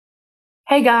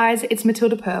Hey guys, it's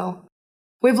Matilda Pearl.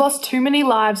 We've lost too many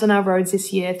lives on our roads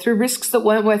this year through risks that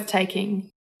weren't worth taking.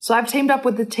 So I've teamed up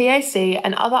with the TAC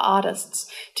and other artists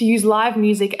to use live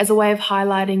music as a way of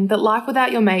highlighting that life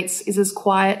without your mates is as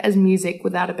quiet as music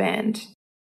without a band.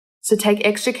 So take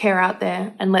extra care out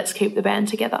there and let's keep the band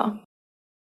together.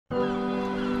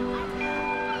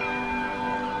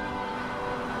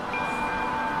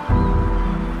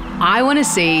 I want to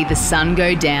see the sun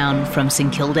go down from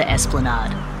St Kilda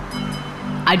Esplanade.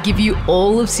 I'd give you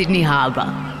all of Sydney Harbour,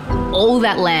 all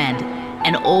that land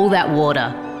and all that water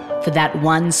for that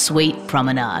one sweet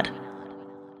promenade.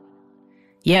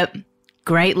 Yep,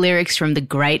 great lyrics from the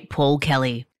great Paul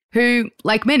Kelly, who,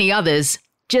 like many others,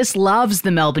 just loves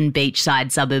the Melbourne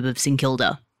beachside suburb of St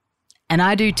Kilda. And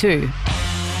I do too.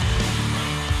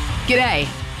 G'day,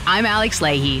 I'm Alex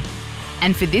Leahy,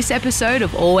 and for this episode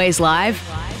of Always Live,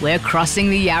 we're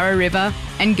crossing the Yarra River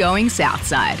and going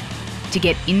southside to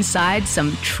get inside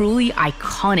some truly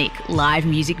iconic live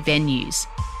music venues.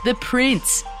 The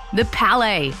Prince, the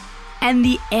Palais, and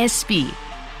the Espy.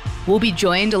 We'll be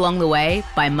joined along the way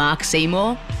by Mark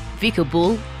Seymour, Vicar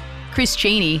Bull, Chris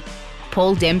Cheney,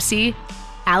 Paul Dempsey,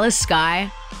 Alice Skye,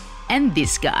 and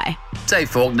this guy. Dave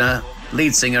Faulkner,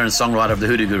 lead singer and songwriter of the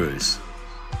Hoodoo Gurus.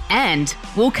 And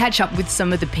we'll catch up with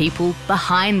some of the people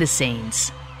behind the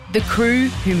scenes, the crew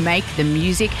who make the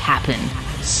music happen.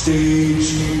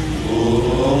 Stage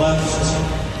left,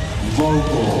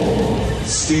 vocal,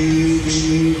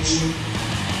 stage.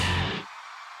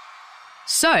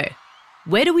 So,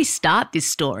 where do we start this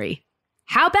story?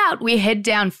 How about we head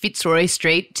down Fitzroy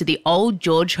Street to the Old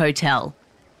George Hotel?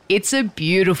 It's a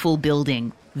beautiful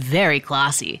building, very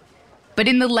classy. But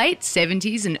in the late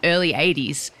 70s and early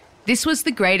 80s, this was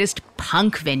the greatest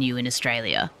punk venue in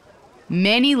Australia.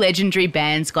 Many legendary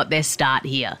bands got their start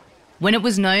here, when it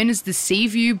was known as the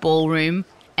Seaview Ballroom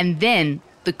and then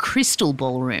the Crystal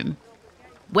Ballroom.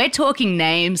 We're talking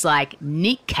names like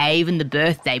Nick Cave and the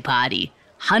Birthday Party,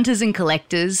 Hunters and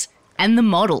Collectors, and the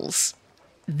Models.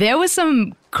 There were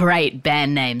some great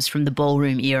band names from the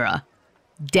ballroom era.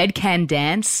 Dead Can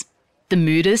Dance, the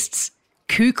Moodists,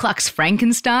 Ku Klux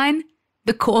Frankenstein,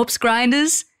 the Corpse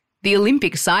Grinders, the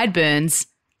Olympic Sideburns,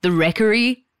 the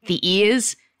Wreckery, the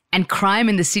Ears, and Crime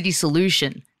in the City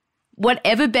Solution.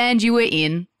 Whatever band you were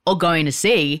in or going to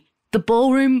see, the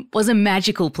ballroom was a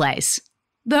magical place.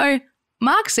 Though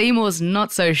Mark Seymour's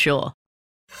not so sure.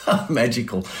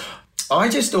 Magical. I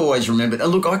just always remembered,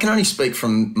 look, I can only speak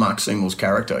from Mark Seymour's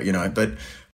character, but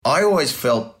I always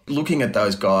felt, looking at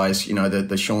those guys,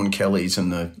 the Sean Kellys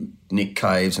and the Nick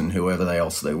Caves and whoever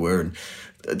else they were, and,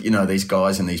 these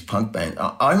guys in these punk bands,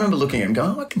 I remember looking at them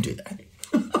going, I can do that.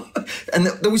 And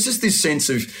there was just this sense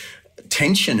of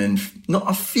tension and not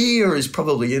a fear is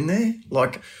probably in there.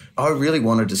 Like, I really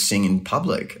wanted to sing in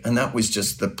public, and that was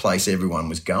just the place everyone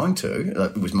was going to.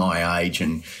 It was my age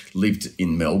and lived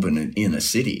in Melbourne and in a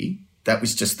city. That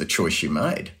was just the choice you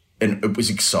made. And it was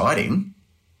exciting,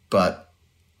 but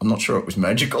I'm not sure it was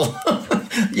magical.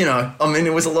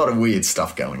 There was a lot of weird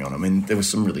stuff going on. There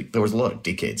was a lot of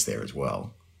dickheads there as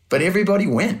well. But everybody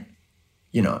went,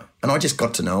 and I just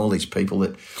got to know all these people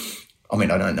that, I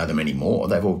don't know them anymore.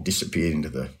 They've all disappeared into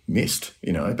the mist,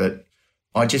 but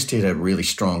I just had a really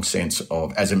strong sense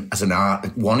of, as an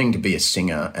art, wanting to be a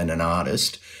singer and an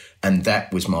artist, and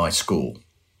that was my school.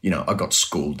 I got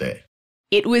schooled there.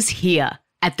 It was here,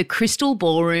 at the Crystal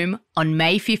Ballroom on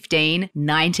May 15,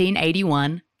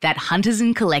 1981, that Hunters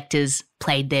and Collectors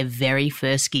played their very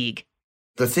first gig.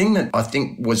 The thing that I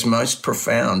think was most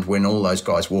profound when all those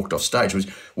guys walked off stage was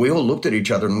we all looked at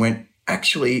each other and went,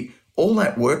 actually, all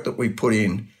that work that we put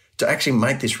in to actually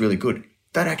make this really good,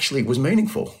 that actually was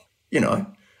meaningful,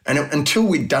 And until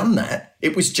we'd done that,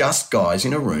 it was just guys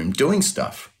in a room doing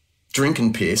stuff,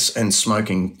 drinking piss and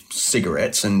smoking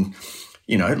cigarettes and,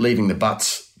 leaving the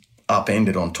butts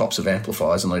upended on tops of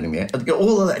amplifiers and letting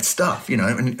all of that stuff,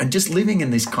 and just living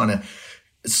in this kind of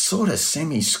sort of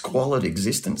semi-squalid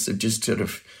existence of just sort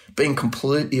of being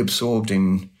completely absorbed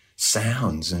in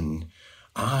sounds and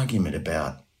argument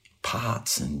about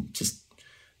parts and just,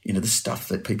 the stuff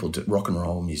that people do, rock and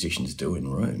roll musicians do in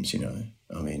rooms,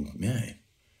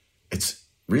 it's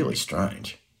really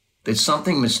strange. There's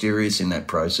something mysterious in that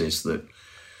process that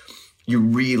you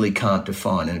really can't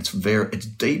define, and it's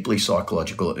deeply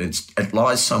psychological. It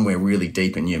lies somewhere really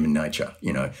deep in human nature,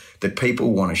 that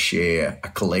people want to share a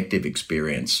collective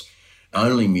experience.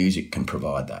 Only music can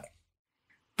provide that.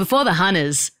 Before the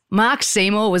Hunters, Mark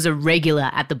Seymour was a regular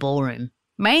at the ballroom,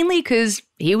 mainly because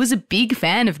he was a big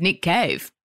fan of Nick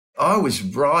Cave. I was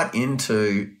right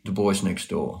into the Boys Next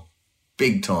Door,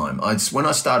 big time. When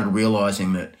I started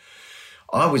realising that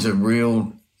I was a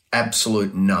real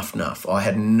absolute nuff. I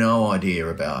had no idea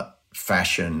about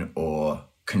fashion or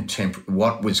contemporary,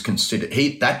 what was considered.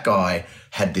 That guy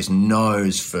had this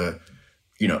nose for,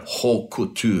 haute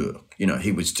couture.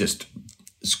 He was just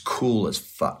as cool as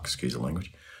fuck, excuse the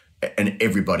language, and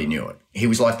everybody knew it. He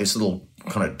was like this little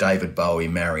kind of David Bowie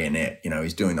marionette.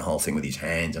 He's doing the whole thing with his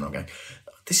hands, and I'm going,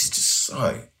 this is just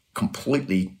so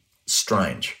completely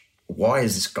strange. Why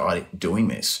is this guy doing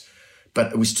this?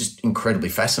 But it was just incredibly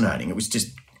fascinating. It was just,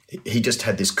 he just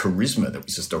had this charisma that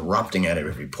was just erupting out of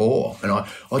every pore. And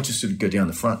I just sort of go down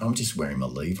the front. I'm just wearing my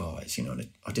Levi's, and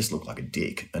I just looked like a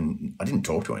dick. And I didn't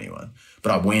talk to anyone.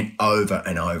 But I went over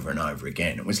and over and over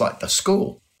again. It was like the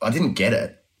school. I didn't get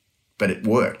it, but it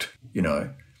worked,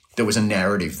 There was a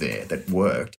narrative there that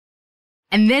worked.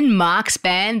 And then Mark's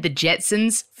band, the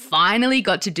Jetsons, finally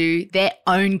got to do their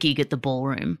own gig at the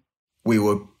Ballroom. We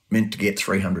were meant to get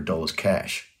 $300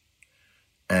 cash.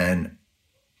 And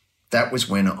that was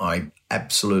when I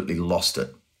absolutely lost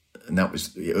it. And that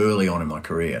was early on in my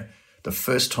career. The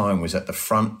first time was at the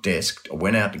front desk. I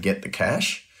went out to get the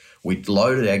cash. We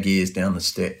loaded our gears down the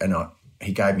stairs, and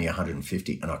he gave me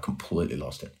 $150, and I completely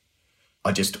lost it.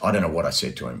 I don't know what I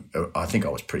said to him. I think I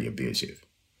was pretty abusive.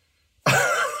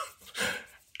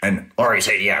 Or he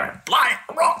said, "Yeah, bloody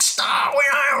rock star, we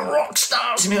are rock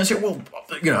stars." And I said, well,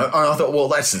 and I thought,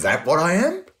 well, is that what I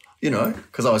am?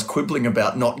 Because I was quibbling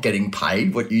about not getting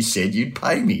paid what you said you'd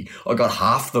pay me. I got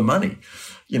half the money,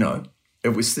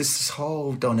 It was this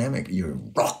whole dynamic. You're a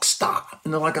rock star.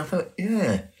 And I thought,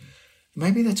 yeah,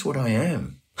 maybe that's what I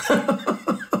am,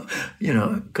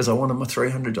 because I wanted my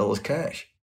 $300 cash.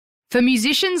 For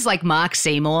musicians like Mark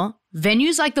Seymour,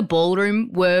 venues like the Ballroom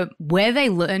were where they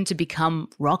learned to become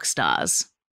rock stars.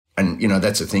 And,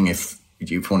 that's the thing. If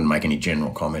you want to make any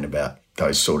general comment about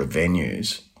those sort of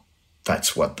venues,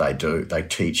 that's what they do. They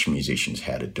teach musicians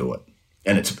how to do it.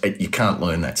 And you can't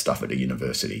learn that stuff at a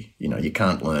university. You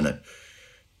can't learn it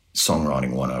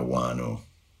songwriting 101 or,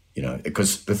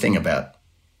 because the thing about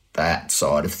that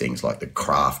side of things, like the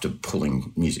craft of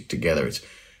pulling music together,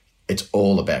 it's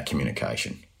all about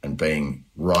communication and being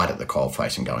right at the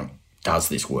coalface and going, does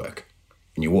this work?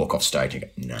 And you walk off stage and go,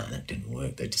 no, that didn't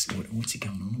work. They just, what's he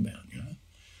going on about,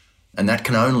 And that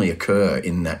can only occur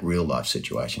in that real life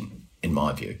situation, in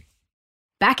my view.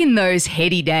 Back in those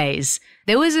heady days,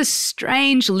 there was a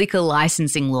strange liquor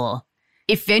licensing law.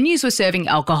 If venues were serving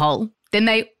alcohol, then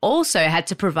they also had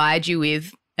to provide you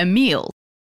with a meal.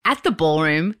 At the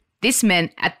Ballroom, this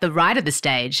meant at the right of the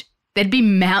stage, there'd be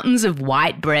mountains of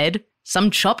white bread,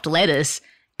 some chopped lettuce,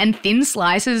 and thin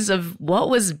slices of what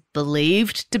was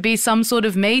believed to be some sort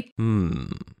of meat.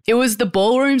 It was the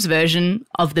Ballroom's version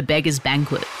of the beggar's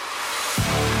banquet.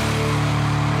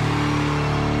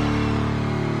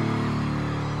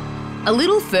 A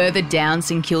little further down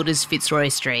St Kilda's Fitzroy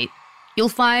Street, you'll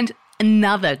find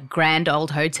another grand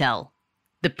old hotel,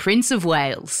 the Prince of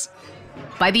Wales.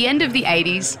 By the end of the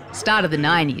 80s, start of the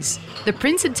 90s, the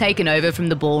Prince had taken over from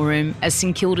the Ballroom as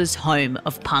St Kilda's home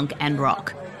of punk and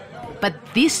rock. But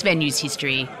this venue's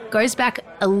history goes back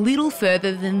a little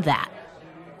further than that.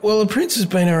 Well, the Prince has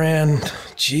been around,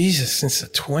 since the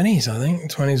 20s, I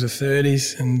think, 20s or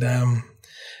 30s. And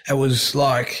it was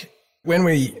like when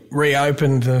we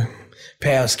reopened the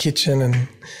Powers Kitchen and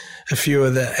a few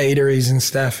of the eateries and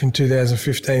stuff in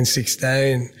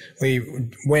 2015-16, we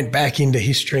went back into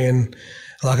history, and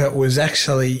it was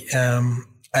actually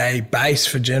a base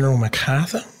for General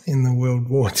MacArthur in the World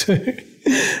War II.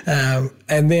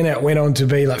 And then it went on to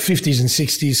be 50s and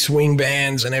 60s swing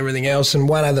bands and everything else. And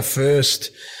one of the first,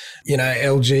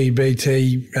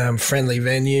 LGBT friendly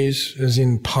venues was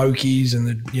in Pokies,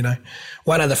 and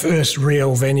one of the first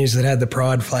real venues that had the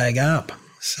pride flag up.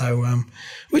 So,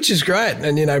 which is great.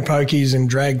 And, Pokies and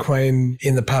Drag Queen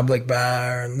in the public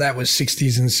bar, and that was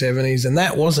 60s and 70s, and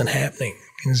that wasn't happening.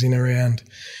 It was in around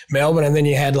Melbourne. And then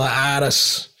you had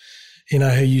artists,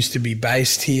 who used to be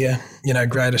based here,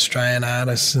 great Australian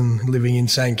artists and living in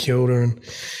St Kilda. And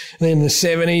then in the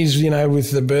 70s, with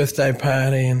the birthday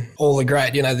party and all the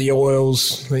great, the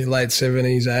Oils, the late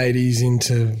 70s, 80s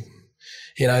into,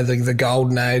 the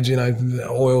golden age, the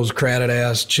Oils, Crowded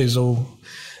House, Chisel,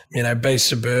 Beast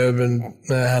Suburban,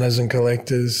 Hunters and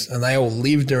Collectors, and they all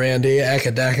lived around here.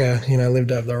 Akadaka,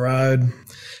 lived up the road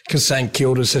because St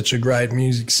Kilda's such a great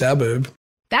music suburb.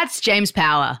 That's James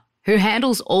Power, who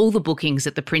handles all the bookings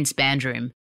at the Prince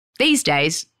Bandroom. These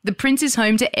days, the Prince is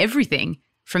home to everything,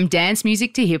 from dance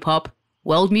music to hip-hop,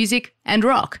 world music and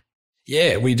rock.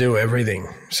 Yeah, we do everything.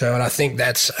 So, and I think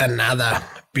that's another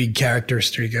big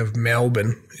characteristic of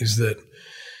Melbourne, is that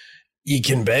you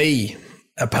can be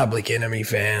a Public Enemy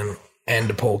fan and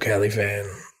a Paul Kelly fan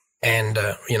and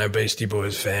Beastie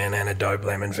Boys fan and a Dope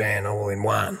Lemon fan all in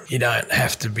one. You don't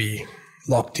have to be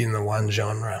locked in the one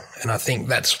genre. And I think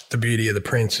that's the beauty of the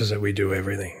Prince, is that we do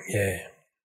everything. Yeah.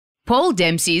 Paul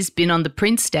Dempsey's been on the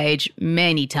Prince stage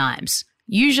many times,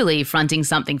 usually fronting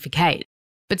something for Kate,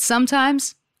 but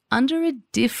sometimes under a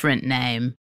different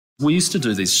name. We used to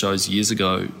do these shows years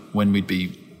ago when we'd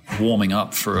be warming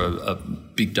up for a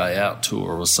big day out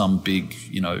tour or some big,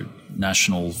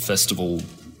 national festival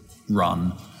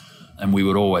run, and we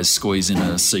would always squeeze in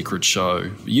a secret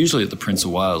show. Usually at the Prince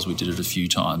of Wales, we did it a few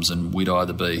times, and we'd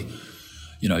either be,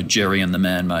 Jerry and the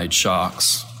Man-Made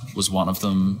Sharks was one of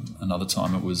them. Another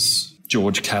time it was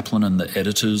George Kaplan and the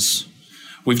Editors.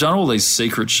 We've done all these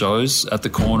secret shows at the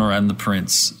Corner and the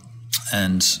Prince,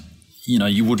 and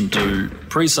you wouldn't do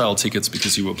pre-sale tickets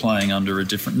because you were playing under a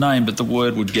different name, but the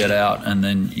word would get out, and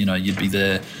then you'd be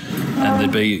there, and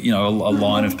there'd be a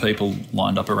line of people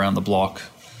lined up around the block.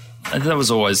 And that was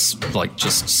always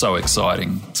just so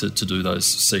exciting to do those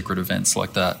secret events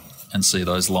like that and see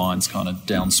those lines kind of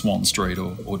down Swan Street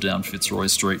or down Fitzroy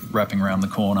Street wrapping around the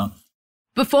corner.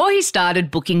 Before he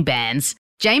started booking bands,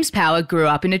 James Power grew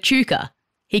up in Echuca.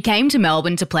 He came to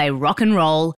Melbourne to play rock and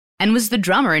roll and was the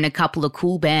drummer in a couple of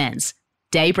cool bands,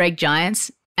 Daybreak Giants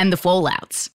and the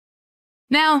Fallouts.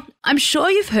 Now, I'm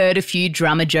sure you've heard a few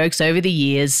drummer jokes over the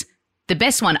years. The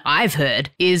best one I've heard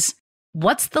is,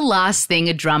 what's the last thing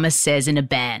a drummer says in a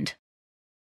band?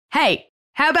 Hey,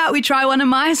 how about we try one of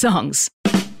my songs?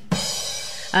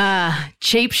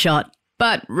 Cheap shot,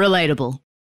 but relatable.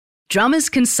 Drummers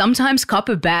can sometimes cop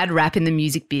a bad rap in the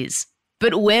music biz,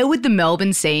 but where would the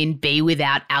Melbourne scene be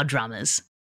without our drummers?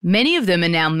 Many of them are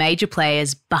now major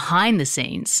players behind the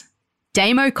scenes.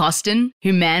 Damo Costin,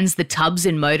 who mans the Tubbs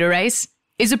in Motor Race,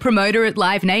 is a promoter at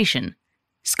Live Nation.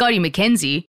 Scotty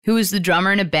McKenzie, who is the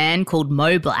drummer in a band called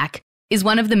Mo Black, is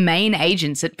one of the main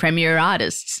agents at Premier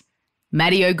Artists.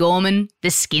 Matty O'Gorman, the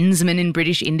Skinsman in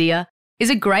British India, is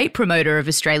a great promoter of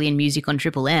Australian music on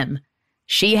Triple M.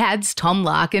 Shehad's Tom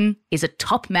Larkin is a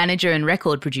top manager and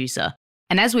record producer.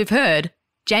 And as we've heard,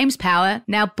 James Power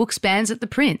now books bands at the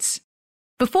Prince.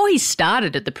 Before he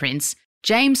started at the Prince,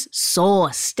 James saw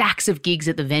stacks of gigs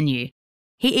at the venue.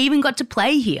 He even got to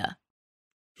play here.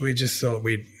 We just thought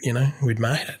we'd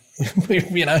made it.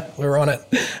 We're on at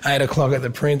 8 o'clock at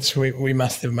the Prince. We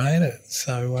must have made it.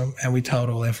 So, and we told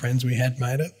all our friends we had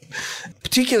made it.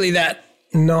 Particularly that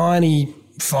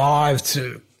 95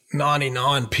 to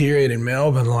 99 period in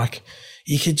Melbourne,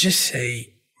 you could just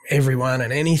see everyone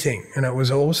and anything, and it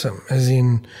was awesome. As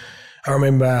in, I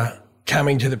remember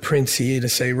coming to the Prince here to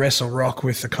see Wrestle Rock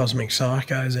with the Cosmic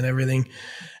Psychos and everything,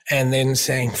 and then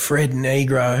seeing Fred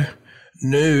Negro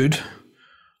nude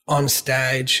on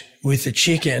stage with a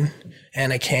chicken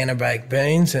and a can of baked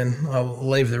beans, and I'll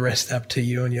leave the rest up to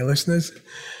you and your listeners.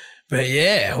 But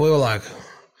yeah, we were like,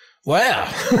 wow,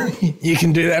 you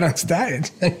can do that on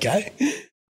stage. Okay.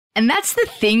 And that's the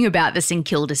thing about the St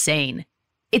Kilda scene.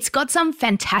 It's got some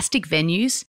fantastic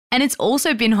venues, and it's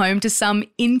also been home to some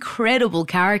incredible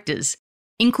characters,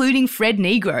 including Fred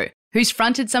Negro, who's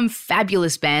fronted some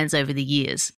fabulous bands over the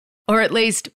years. Or at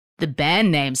least, the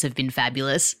band names have been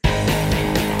fabulous.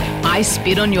 I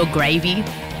Spit on Your Gravy,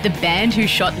 the band who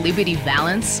shot Liberty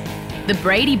Valance, the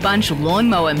Brady Bunch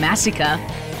Lawnmower Massacre,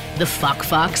 the Fuck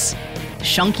Fucks,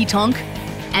 Shonky Tonk,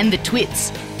 and the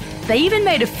Twits. They even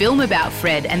made a film about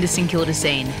Fred and the St Kilda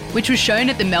scene, which was shown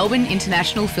at the Melbourne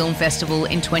International Film Festival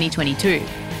in 2022.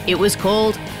 It was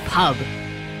called Pub,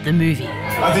 the movie.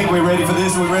 I think we're ready for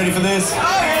this. We're ready for this.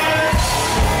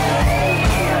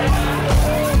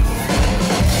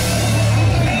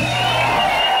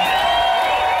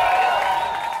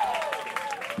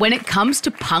 When it comes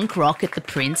to punk rock at the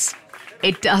Prince,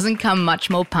 it doesn't come much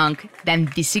more punk than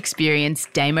this experience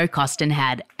Damo Costin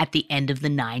had at the end of the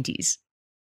 90s.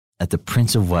 At the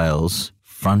Prince of Wales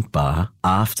front bar,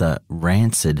 after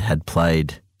Rancid had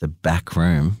played the Back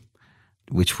Room,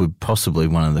 which were possibly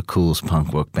one of the coolest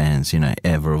punk rock bands,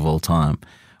 ever of all time,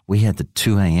 we had the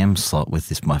 2 a.m. slot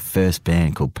with my first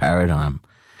band called Paradigm.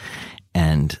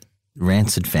 And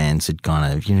Rancid fans had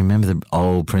you remember the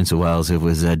old Prince of Wales? It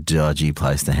was a dodgy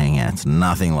place to hang out. It's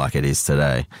nothing like it is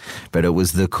today. But it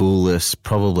was the coolest,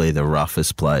 probably the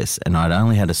roughest place. And I'd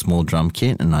only had a small drum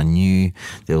kit, and I knew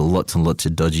there were lots and lots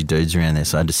of dodgy dudes around there,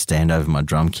 so I had to stand over my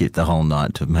drum kit the whole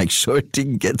night to make sure it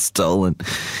didn't get stolen.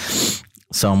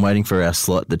 So I'm waiting for our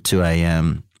slot at 2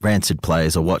 a.m. Rancid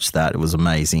plays. I watched that. It was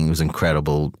amazing. It was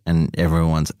incredible. And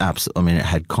everyone's it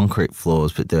had concrete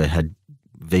floors, but they had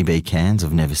VB cans.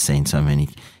 I've never seen so many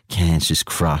cans just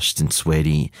crushed and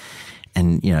sweaty.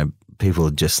 And, people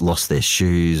had just lost their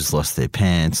shoes, lost their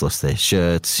pants, lost their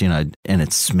shirts, and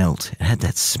it smelt. It had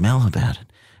that smell about it.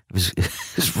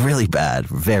 It was really bad,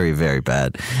 very, very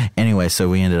bad. Anyway, so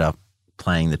we ended up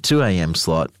playing the 2 a.m.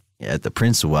 slot at the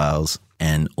Prince of Wales,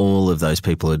 and all of those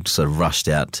people had sort of rushed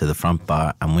out to the front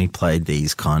bar, and we played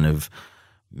these kind of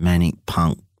manic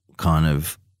punk, kind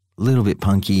of a little bit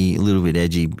punky, a little bit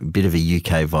edgy, a bit of a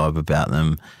UK vibe about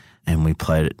them, and we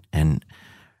played it. And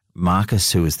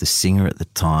Marcus, who was the singer at the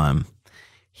time,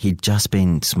 he'd just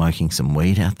been smoking some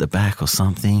weed out the back or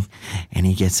something, and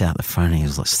he gets out the front and he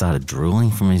was like started drooling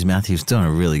from his mouth. He was doing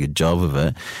a really good job of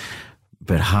it,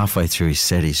 but halfway through his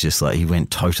set, he's just like, he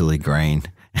went totally green.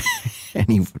 And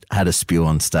he had a spew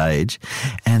on stage,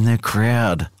 and the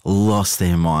crowd lost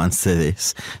their minds to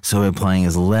this. So we're playing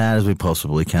as loud as we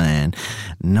possibly can.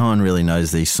 No one really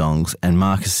knows these songs, and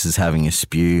Marcus is having a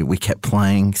spew. We kept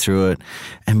playing through it,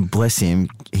 and bless him,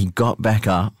 he got back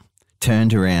up,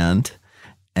 turned around,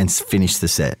 and finished the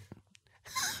set.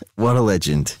 What a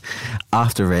legend.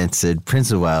 After Rancid,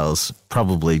 Prince of Wales,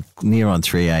 probably near on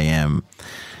 3 a.m,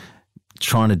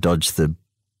 trying to dodge the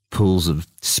pools of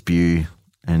spew.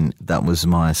 And that was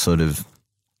my sort of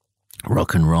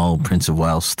rock and roll Prince of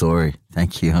Wales story.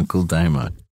 Thank you, Uncle Damo.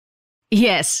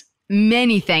 Yes,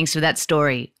 many thanks for that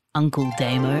story, Uncle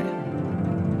Damo.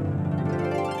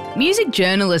 Music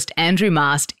journalist Andrew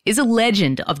Mast is a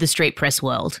legend of the street press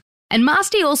world. And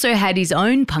Masty also had his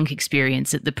own punk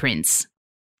experience at the Prince.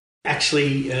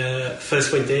 Actually,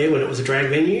 first went there when it was a drag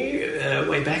venue,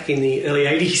 way back in the early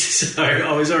 80s. So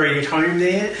I was already at home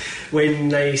there when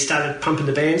they started pumping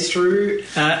the bands through.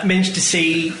 Managed to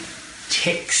see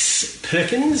Tex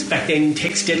Perkins, back then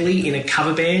Tex Deadly, in a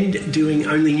cover band doing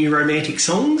Only New Romantic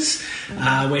Songs,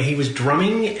 where he was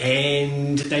drumming,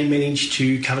 and they managed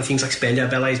to cover things like Spandau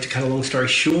Ballets, to cut a long story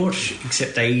short,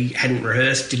 except they hadn't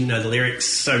rehearsed, didn't know the lyrics,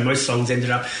 so most songs ended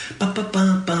up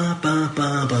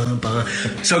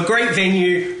ba-ba-ba-ba-ba-ba-ba-ba. So a great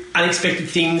venue. Unexpected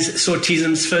things. Saw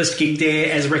Tism's first gig there,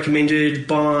 as recommended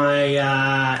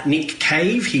by Nick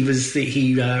Cave. He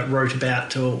wrote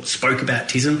about or spoke about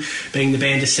Tism being the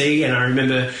band to see, and I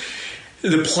remember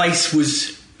the place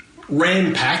was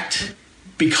ram-packed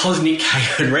because Nick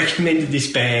Cave had recommended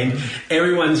this band.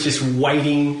 Everyone's just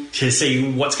waiting to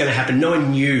see what's going to happen. No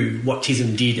one knew what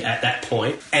Tism did at that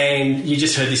point, and you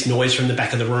just heard this noise from the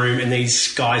back of the room, and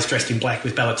these guys dressed in black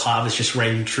with balaclavas just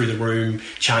ran through the room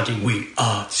chanting, "We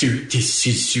are serious, this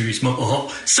is serious,"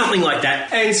 something like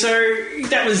that. And so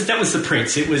that was the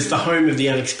Prince. It was the home of the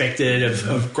unexpected,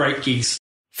 of great gigs.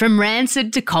 From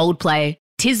Rancid to Coldplay,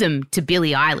 Tism to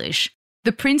Billie Eilish,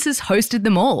 the Princes hosted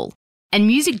them all. And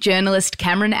music journalist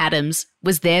Cameron Adams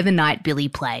was there the night Billie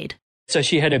played. So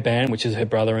she had a band, which is her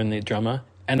brother and the drummer,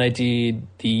 and they did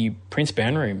the Prince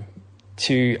Band Room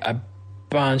to a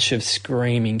bunch of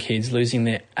screaming kids losing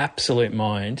their absolute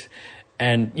mind,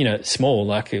 and small,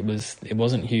 like it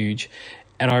wasn't huge.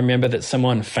 And I remember that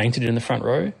someone fainted in the front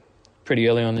row pretty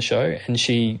early on the show, and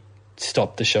she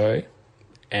stopped the show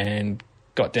and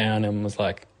got down and was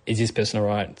like, "Is this person all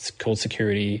right?" It's called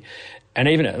security. And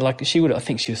even I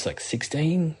think she was like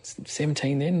 16,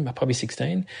 17 then, probably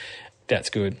 16. That's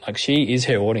good. Like, she is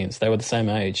her audience. They were the same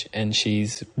age, and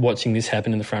she's watching this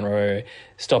happen in the front row,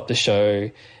 stopped the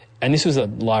show. And this was a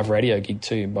live radio gig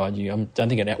too, mind you. I don't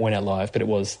think it went out live, but it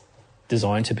was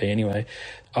designed to be anyway.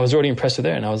 I was already impressed with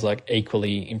her, and I was like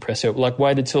equally impressed with her. Like,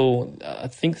 waited till I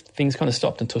think things kind of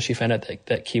stopped until she found out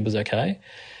that kid was okay.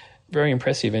 Very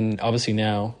impressive, and obviously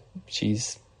now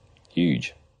she's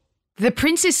huge. The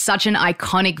Prince is such an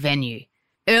iconic venue.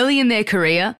 Early in their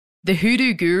career, the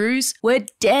Hoodoo Gurus were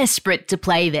desperate to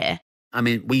play there. I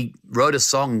mean, we wrote a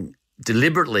song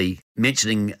deliberately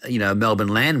mentioning, a Melbourne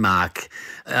landmark,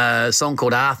 a song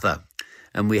called Arthur.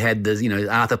 And we had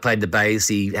Arthur played the bass,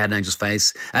 he had an angel's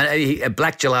face. And a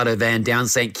black gelato van down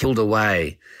St Kilda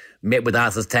Way met with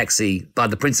Arthur's taxi by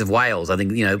the Prince of Wales, I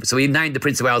think, So we named the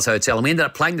Prince of Wales Hotel, and we ended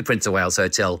up playing the Prince of Wales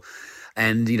Hotel.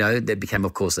 And, that became,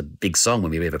 of course, a big song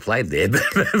when we ever played there.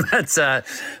 but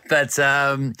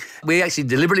we actually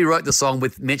deliberately wrote the song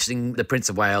with mentioning the Prince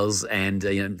of Wales and,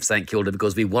 St Kilda,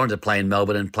 because we wanted to play in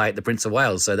Melbourne and play at the Prince of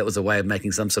Wales. So that was a way of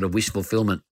making some sort of wish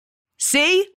fulfillment.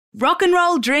 See? Rock and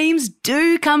roll dreams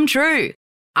do come true.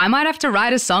 I might have to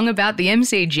write a song about the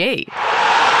MCG.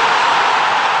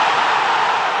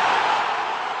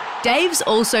 Dave's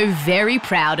also very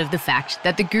proud of the fact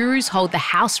that the Gurus hold the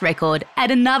house record at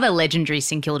another legendary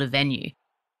St Kilda venue.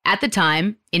 At the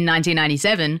time, in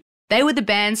 1997, they were the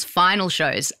band's final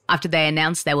shows after they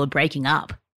announced they were breaking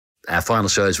up. Our final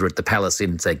shows were at the Palace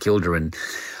in St Kilda, and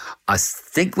I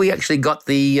think we actually got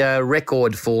the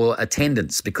record for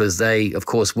attendance because they, of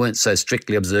course, weren't so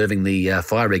strictly observing the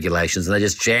fire regulations, and they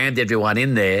just jammed everyone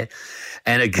in there.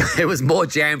 And it was more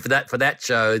jammed for that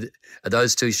show,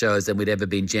 those two shows, than we'd ever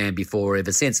been jammed before or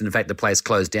ever since. And in fact, the place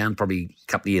closed down probably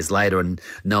a couple of years later, and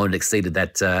no one exceeded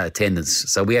that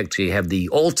attendance. So we actually have the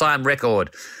all-time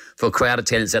record for crowd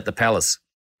attendance at the Palace.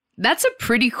 That's a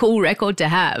pretty cool record to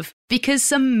have, because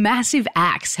some massive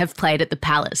acts have played at the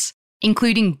Palace,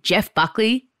 including Jeff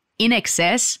Buckley, In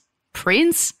Excess,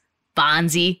 Prince,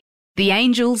 Barnsey, The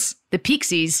Angels, The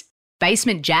Pixies,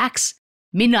 Basement Jaxx,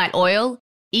 Midnight Oil,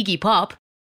 Iggy Pop,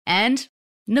 and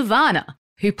Nirvana,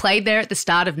 who played there at the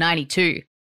start of '92.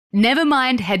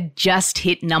 Nevermind had just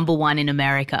hit number 1 in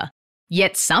America,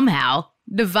 yet somehow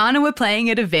Nirvana were playing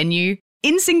at a venue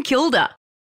in St Kilda.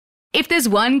 If there's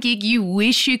one gig you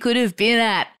wish you could have been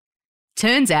at,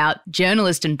 turns out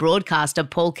journalist and broadcaster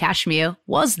Paul Cashmere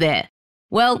was there.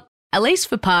 Well, at least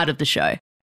for part of the show.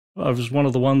 I was one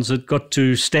of the ones that got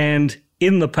to stand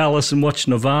in the Palace and watch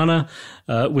Nirvana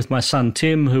with my son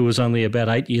Tim, who was only about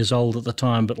 8 years old at the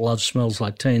time, but loved Smells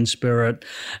Like Teen Spirit.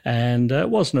 And it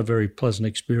wasn't a very pleasant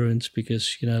experience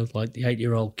because, like the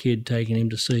 8-year-old kid taking him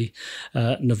to see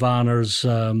Nirvana's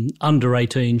under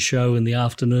 18 show in the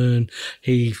afternoon,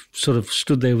 he sort of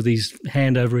stood there with his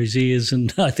hand over his ears,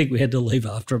 and I think we had to leave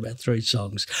after about 3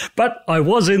 songs. But I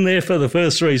was in there for the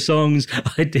first 3 songs.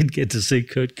 I did get to see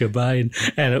Kurt Cobain,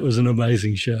 and it was an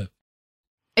amazing show.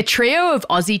 A trio of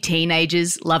Aussie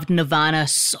teenagers loved Nirvana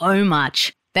so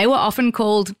much, they were often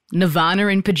called Nirvana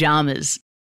in Pyjamas.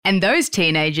 And those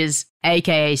teenagers,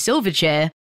 aka Silverchair,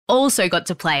 also got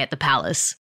to play at the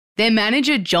Palace. Their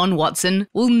manager, John Watson,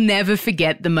 will never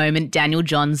forget the moment Daniel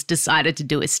Johns decided to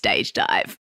do a stage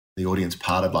dive. The audience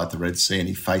parted like the Red Sea and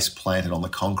he face planted on the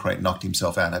concrete, knocked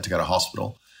himself out and had to go to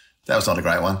hospital. That was not a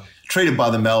great one. Treated by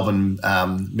the Melbourne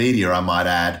media, I might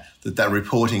add, that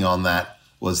reporting on that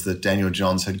was that Daniel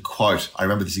Johns had, quote, I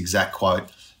remember this exact quote,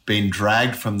 been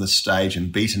dragged from the stage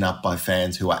and beaten up by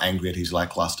fans who were angry at his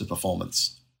lacklustre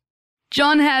performance.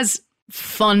 John has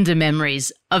fonder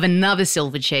memories of another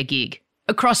Silverchair gig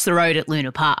across the road at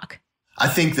Luna Park. I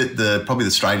think that probably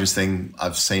the strangest thing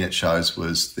I've seen at shows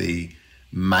was the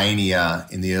mania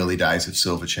in the early days of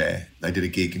Silverchair. They did a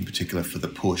gig in particular for The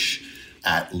Push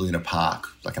at Luna Park,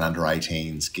 like an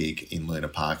under-18s gig in Luna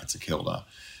Park at St Kilda.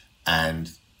 And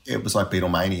it was like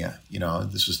Beatlemania,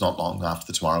 This was not long after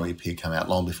the Tomorrow EP came out,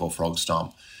 long before Frog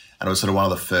Stomp. And it was sort of one of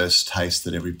the first tastes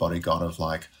that everybody got of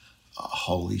like, oh,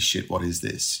 holy shit, what is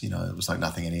this? It was like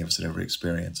nothing any of us had ever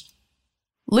experienced.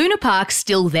 Luna Park's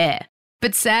still there,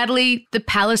 but sadly, the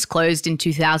Palace closed in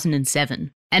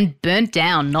 2007 and burnt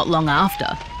down not long after.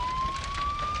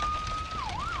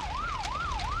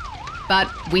 But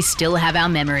we still have our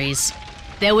memories.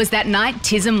 There was that night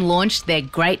Tism launched their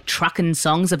great Truckin'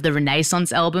 Songs of the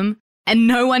Renaissance album, and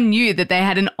no one knew that they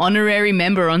had an honorary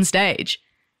member on stage.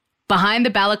 Behind the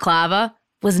balaclava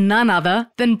was none other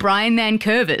than Brian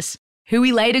Nankervis, who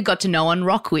we later got to know on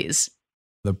Rockwiz.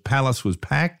 The Palace was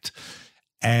packed,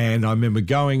 and I remember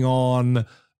going on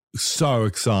so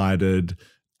excited.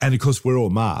 And, of course, we're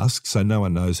all masked, so no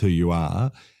one knows who you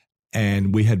are.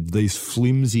 And we had these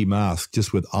flimsy masks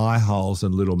just with eye holes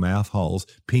and little mouth holes,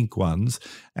 pink ones.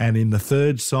 And in the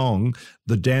third song,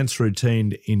 the dance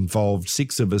routine involved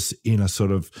 6 of us in a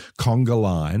sort of conga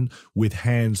line with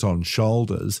hands on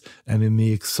shoulders. And in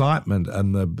the excitement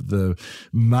and the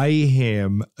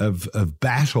mayhem of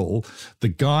battle, the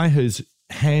guy whose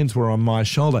hands were on my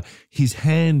shoulder, his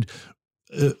hand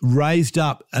raised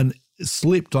up and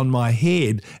slipped on my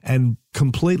head and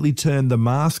completely turned the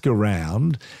mask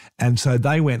around. And so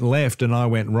they went left and I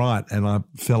went right and I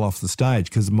fell off the stage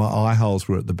because my eye holes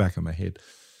were at the back of my head.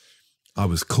 I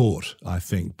was caught, I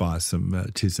think, by some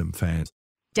Tism fans.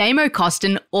 Damo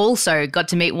Costin also got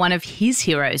to meet one of his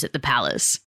heroes at the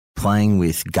Palace. Playing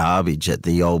with garbage at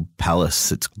the old Palace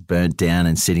that's burnt down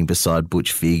and sitting beside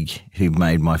Butch Vig, who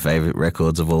made my favourite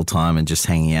records of all time, and just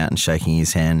hanging out and shaking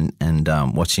his hand and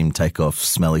watching him take off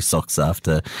smelly socks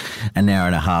after an hour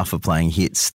and a half of playing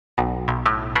hits.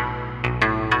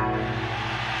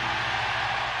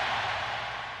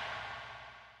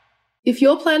 If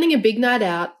you're planning a big night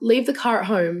out, leave the car at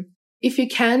home. If you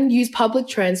can, use public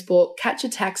transport, catch a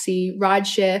taxi,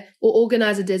 rideshare, or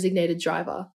organise a designated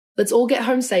driver. Let's all get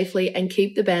home safely and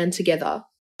keep the band together.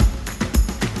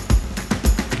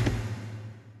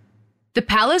 The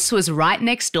Palace was right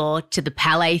next door to the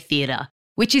Palais Theatre,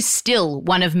 which is still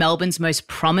one of Melbourne's most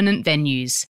prominent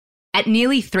venues. At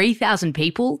nearly 3,000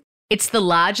 people, it's the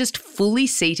largest fully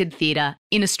seated theatre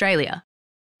in Australia.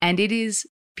 And it is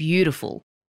beautiful.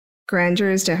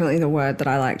 Grandeur is definitely the word that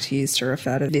I like to use to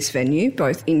refer to this venue,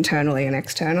 both internally and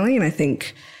externally. And I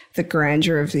think the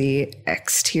grandeur of the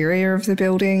exterior of the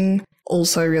building,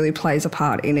 also really plays a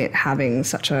part in it having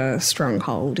such a strong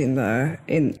hold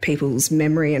in people's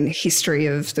memory and history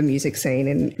of the music scene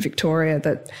in Victoria,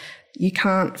 that you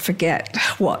can't forget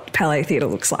what Palais Theatre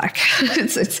looks like.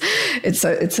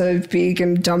 It's so big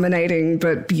and dominating,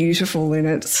 but beautiful in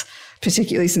its,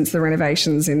 particularly since the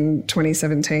renovations in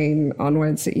 2017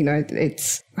 onwards. You know,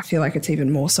 I feel like it's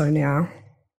even more so now.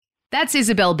 That's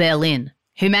Isabel Berlin,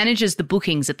 who manages the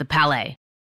bookings at the Palais.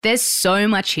 There's so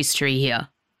much history here.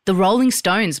 The Rolling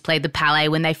Stones played the Palais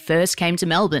when they first came to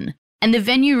Melbourne, and the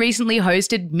venue recently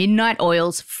hosted Midnight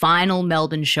Oil's final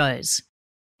Melbourne shows.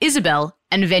 Isabel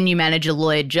and venue manager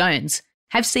Lloyd Jones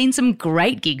have seen some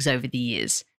great gigs over the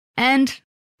years, and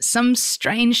some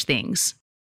strange things.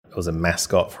 It was a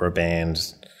mascot for a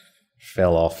band,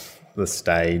 fell off the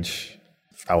stage.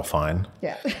 They were fine.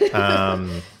 Yeah.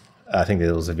 I think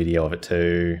there was a video of it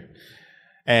too.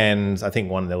 And I think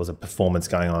there was a performance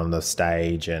going on the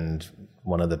stage, and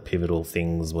one of the pivotal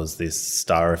things was this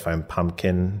styrofoam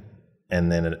pumpkin,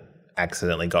 and then it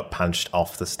accidentally got punched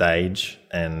off the stage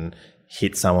and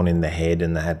hit someone in the head,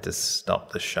 and they had to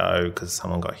stop the show because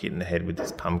someone got hit in the head with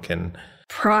this pumpkin.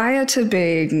 Prior to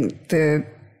being the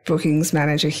bookings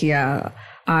manager here,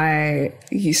 I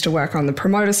used to work on the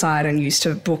promoter side and used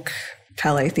to book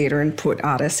Palais Theatre and put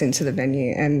artists into the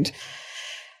venue. And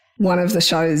one of the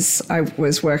shows I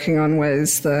was working on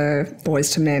was the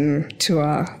Boys to Men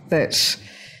tour, that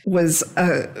was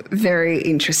a very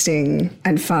interesting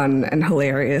and fun and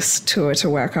hilarious tour to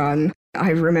work on.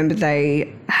 I remember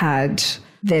they had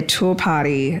their tour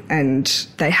party and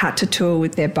they had to tour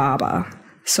with their barber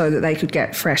so that they could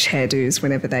get fresh hairdos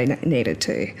whenever they needed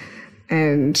to.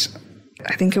 And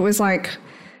I think it was like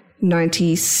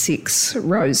 96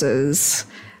 roses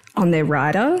on their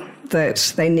rider,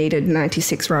 that they needed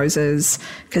 96 roses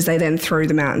because they then threw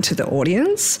them out into the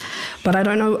audience. But I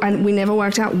don't know, and we never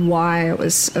worked out why it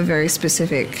was a very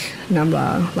specific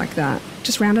number like that.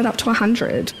 Just rounded up to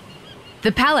 100.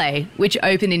 The Palais, which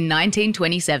opened in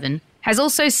 1927, has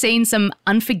also seen some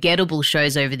unforgettable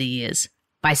shows over the years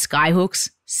by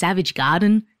Skyhooks, Savage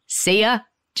Garden, Sia,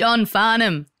 John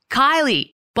Farnham,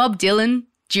 Kylie, Bob Dylan,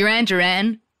 Duran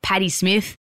Duran, Patti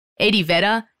Smith, Eddie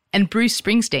Vedder, and Bruce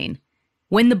Springsteen.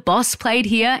 When the Boss played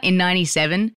here in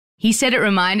 97, he said it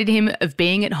reminded him of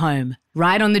being at home,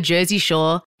 right on the Jersey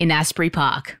Shore in Asbury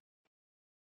Park.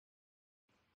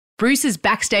 Bruce's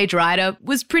backstage rider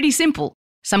was pretty simple.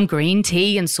 Some green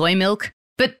tea and soy milk,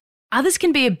 but others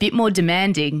can be a bit more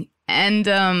demanding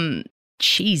and,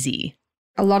 cheesy.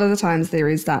 A lot of the times there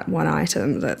is that one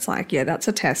item that's like, yeah, that's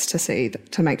a test to see,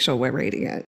 to make sure we're reading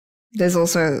it. There's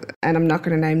also, and I'm not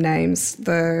going to name names,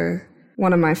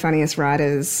 one of my funniest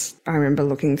riders I remember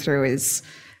looking through is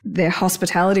their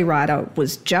hospitality rider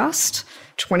was just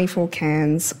 24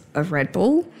 cans of Red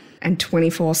Bull and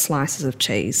 24 slices of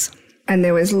cheese. And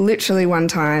there was literally one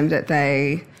time that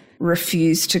they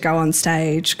refused to go on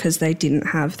stage because they didn't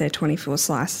have their 24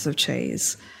 slices of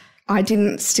cheese. I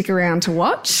didn't stick around to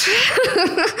watch,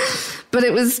 but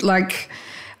it was like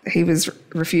he was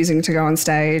refusing to go on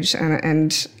stage,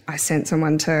 and I sent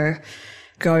someone to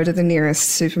go to the nearest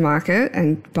supermarket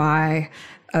and buy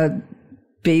a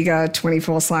bigger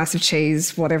 24 slice of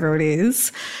cheese, whatever it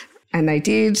is. And they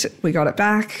did. We got it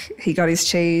back. He got his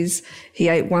cheese. He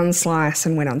ate one slice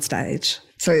and went on stage.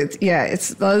 So, it's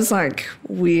those like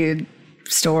weird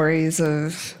stories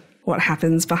of what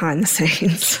happens behind the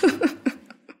scenes.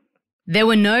 There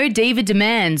were no diva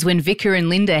demands when Vicar and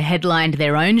Linda headlined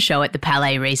their own show at the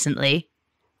Palais recently.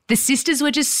 The sisters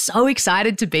were just so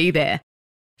excited to be there.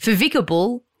 For Vicar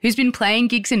Bull, who's been playing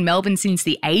gigs in Melbourne since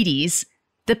the 80s,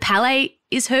 the Palais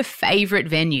is her favourite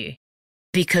venue.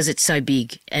 Because it's so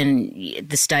big and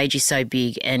the stage is so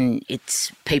big and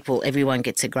everyone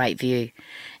gets a great view,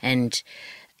 and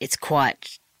it's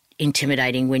quite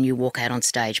intimidating when you walk out on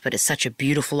stage, but it's such a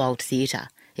beautiful old theatre.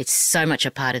 It's so much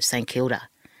a part of St Kilda.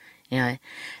 You know,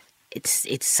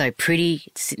 it's so pretty.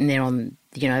 It's sitting there on,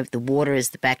 the water as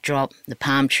the backdrop, the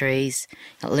palm trees,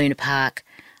 at Luna Park.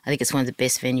 I think it's one of the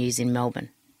best venues in Melbourne.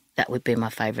 That would be my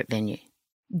favourite venue.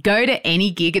 Go to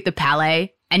any gig at the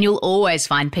Palais and you'll always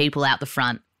find people out the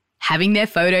front, having their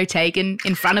photo taken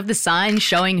in front of the sign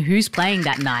showing who's playing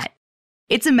that night.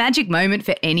 It's a magic moment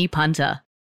for any punter.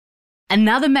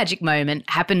 Another magic moment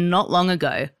happened not long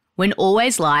ago when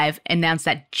Always Live announced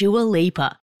that Dua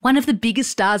Lipa, one of the biggest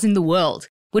stars in the world,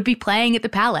 would be playing at the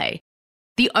Palais,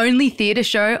 the only theatre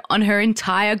show on her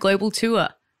entire global tour.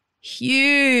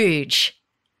 Huge!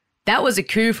 That was a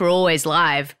coup for Always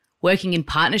Live, working in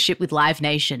partnership with Live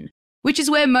Nation, which is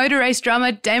where motor race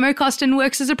drummer Damo Costin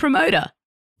works as a promoter.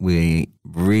 We're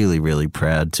really, really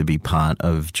proud to be part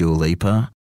of Dua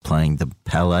Lipa. playing the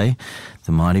Palais,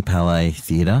 the Mighty Palais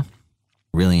Theatre.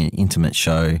 Really an intimate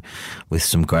show with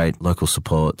some great local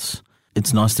supports.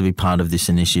 It's nice to be part of this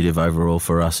initiative overall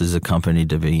for us as a company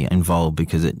to be involved,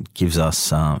 because it gives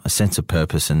us a sense of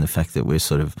purpose, and the fact that we're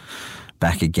sort of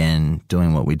back again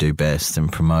doing what we do best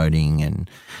and promoting and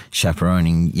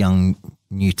chaperoning young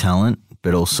new talent,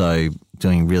 but also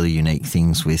doing really unique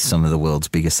things with some of the world's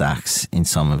biggest acts in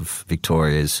some of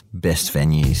Victoria's best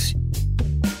venues.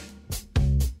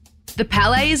 The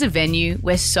Palais is a venue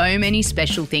where so many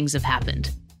special things have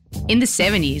happened. In the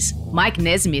 70s, Mike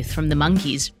Nesmith from the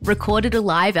Monkees recorded a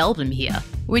live album here,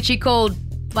 which he called,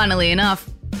 funnily enough,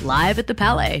 Live at the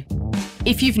Palais.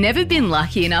 If you've never been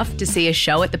lucky enough to see a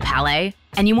show at the Palais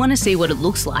and you want to see what it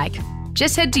looks like,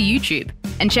 just head to YouTube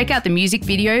and check out the music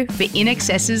video for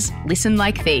INXS's Listen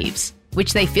Like Thieves,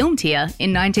 which they filmed here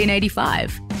in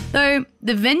 1985. Though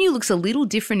the venue looks a little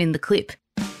different in the clip.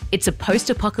 It's a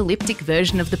post-apocalyptic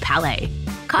version of the Palais,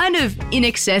 kind of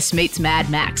INXS meets Mad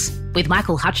Max, with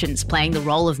Michael Hutchence playing the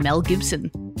role of Mel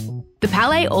Gibson. The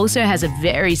Palais also has a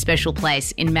very special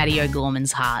place in Matty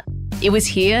O'Gorman's heart. It was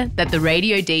here that the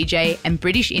radio DJ and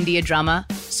British India drummer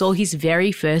saw his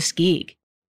very first gig.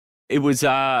 It was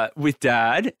with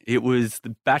Dad. It was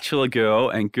the Bachelor Girl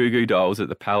and Goo Goo Dolls at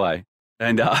the Palais.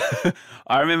 And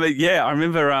I remember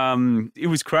it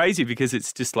was crazy, because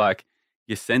it's just like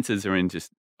your senses are in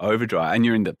just overdrive, and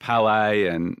you're in the Palais,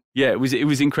 and yeah, it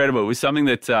was incredible. It was something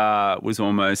that was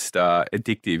almost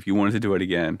addictive. You wanted to do it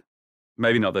again.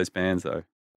 Maybe not those bands though.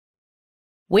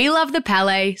 We love the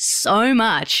Palais so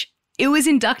much. It was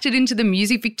inducted into the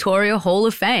Music Victoria Hall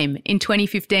of Fame in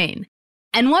 2015.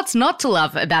 And what's not to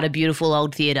love about a beautiful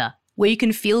old theatre, where you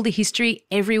can feel the history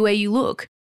everywhere you look?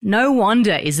 No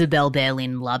wonder Isabel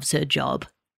Berlin loves her job.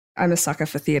 I'm a sucker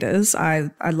for theatres.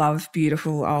 I love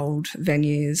beautiful old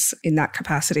venues in that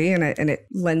capacity, and it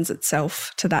lends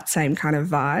itself to that same kind of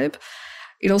vibe.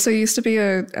 It also used to be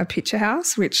a picture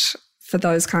house, which for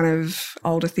those kind of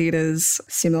older theatres,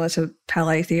 similar to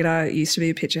Palais Theatre, it used to be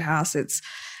a picture house.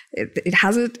 It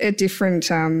has a different,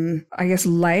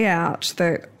 layout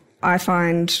that I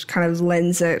find kind of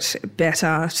lends it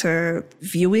better to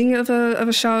viewing of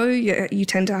a show. You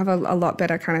tend to have a lot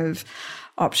better kind of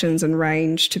options and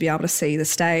range to be able to see the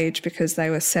stage, because they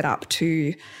were set up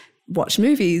to watch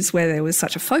movies where there was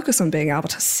such a focus on being able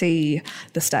to see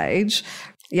the stage.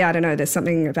 Yeah, I don't know, there's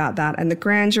something about that, and the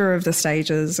grandeur of the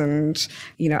stages, and,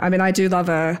 I do love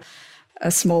a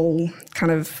small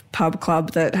kind of pub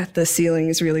club that the ceiling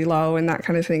is really low and that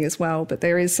kind of thing as well, but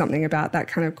there is something about that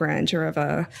kind of grandeur of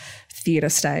a theatre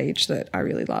stage that I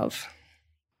really love.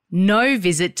 No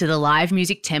visit to the live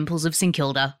music temples of St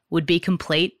Kilda would be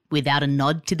complete without a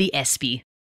nod to the Espy.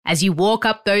 As you walk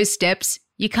up those steps,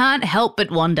 you can't help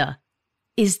but wonder,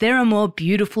 is there a more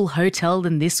beautiful hotel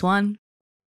than this one?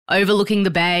 Overlooking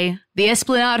the bay, the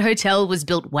Esplanade Hotel was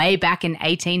built way back in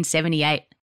 1878,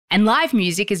 and live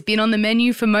music has been on the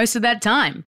menu for most of that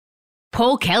time.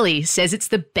 Paul Kelly says it's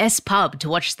the best pub to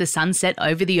watch the sunset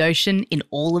over the ocean in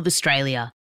all of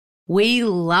Australia. We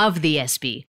love the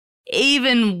Espy,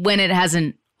 even when it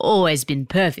hasn't always been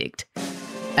perfect.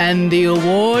 And the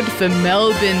award for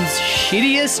Melbourne's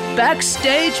shittiest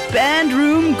backstage band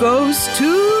room goes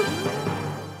to...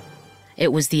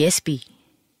 It was the Espy.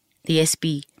 The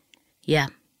Espy, yeah,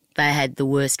 they had the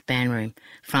worst band room,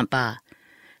 front bar.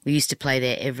 We used to play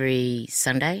there every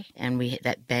Sunday, and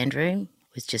that band room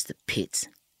was just the pits.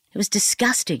 It was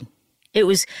disgusting. It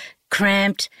was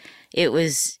cramped. It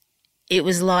was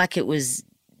like it was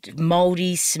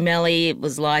mouldy, smelly. It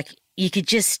was like you could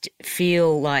just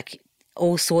feel like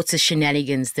all sorts of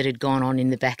shenanigans that had gone on in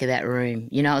the back of that room.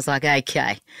 It was like,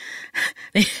 okay,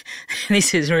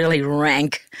 this is really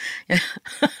rank.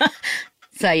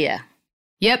 So, yeah.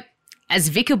 Yep, as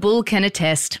Vicar Bull can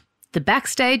attest, the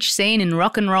backstage scene in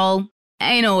rock and roll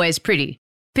ain't always pretty,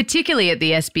 particularly at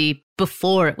the Espy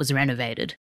before it was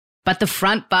renovated. But the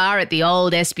front bar at the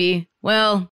old Espy,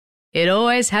 well, it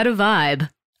always had a vibe.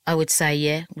 I would say,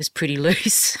 yeah, it was pretty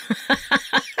loose.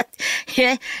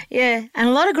 Yeah. And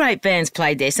a lot of great bands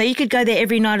played there. So you could go there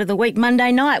every night of the week.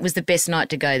 Monday night was the best night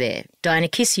to go there. Diana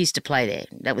Kiss used to play there.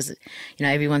 That was,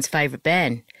 everyone's favourite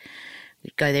band.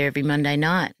 We'd go there every Monday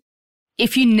night.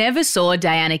 If you never saw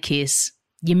Diana Kiss,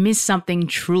 you missed something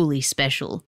truly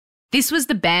special. This was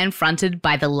the band fronted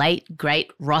by the late,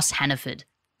 great Ross Hannaford,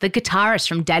 the guitarist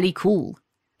from Daddy Cool.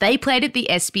 They played at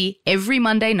the Espy every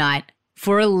Monday night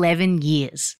for 11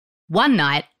 years. One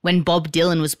night, when Bob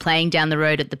Dylan was playing down the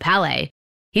road at the Palais,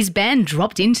 his band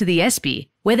dropped into the Espy,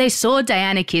 where they saw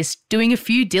Diana Kiss doing a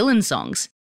few Dylan songs.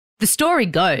 The story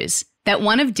goes that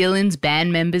one of Dylan's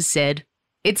band members said,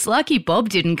 "It's lucky Bob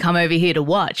didn't come over here to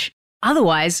watch.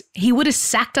 Otherwise, he would have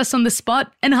sacked us on the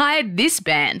spot and hired this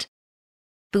band.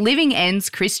 The Living End's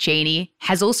Chris Cheney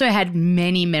has also had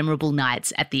many memorable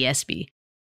nights at the Espy.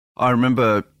 I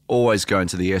remember always going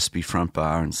to the Espy front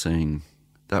bar and seeing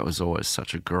that was always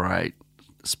such a great,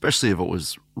 especially if it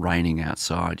was raining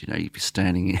outside. You know, you'd be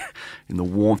standing in the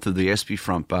warmth of the Espy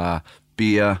front bar,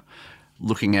 beer,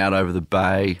 looking out over the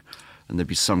bay, and there'd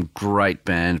be some great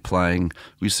band playing.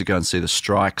 We used to go and see the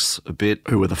Strikes a bit,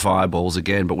 who were the Fireballs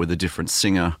again, but with a different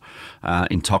singer,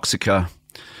 Intoxica.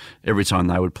 Every time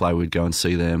they would play, we'd go and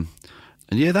see them.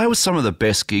 And yeah, they were some of the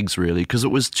best gigs really, because it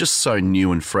was just so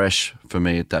new and fresh for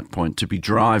me at that point to be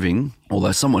driving,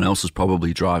 although someone else was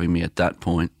probably driving me at that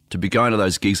point, to be going to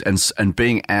those gigs and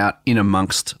being out in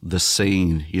amongst the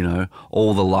scene, you know,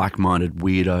 all the like-minded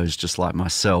weirdos just like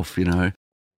myself, you know.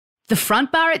 The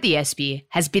front bar at the Espy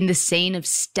has been the scene of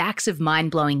stacks of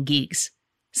mind-blowing gigs,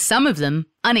 some of them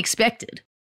unexpected.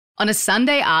 On a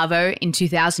Sunday Arvo in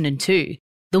 2002,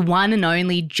 the one and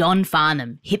only John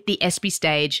Farnham hit the Espy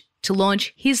stage to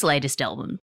launch his latest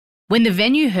album. When the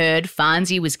venue heard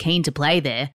Farnsey was keen to play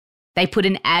there, they put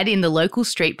an ad in the local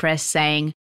street press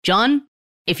saying, "John,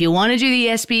 if you want to do the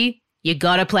Espy, you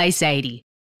gotta play Sadie,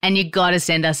 and you gotta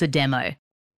send us a demo."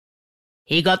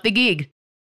 He got the gig.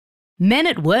 Men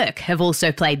at Work have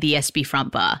also played the Espy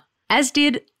front bar, as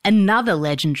did another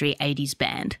legendary 80s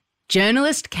band.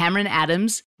 Journalist Cameron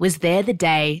Adams was there the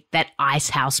day that Ice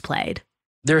House played.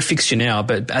 They're a fixture now,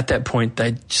 but at that point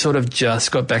they sort of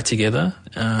just got back together.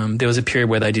 There was a period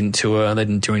where they didn't tour, they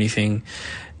didn't do anything,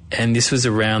 and this was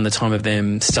around the time of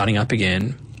them starting up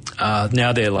again.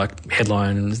 Now they're like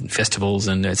headline festivals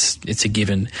and it's a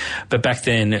given. But back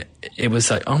then it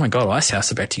was like, oh my God, Ice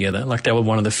House are back together. Like they were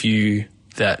one of the few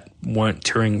that weren't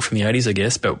touring from the 80s, I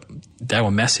guess, but they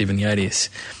were massive in the 80s.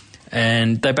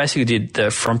 And they basically did the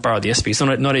front bar of the Espy. So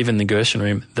not even the Gershon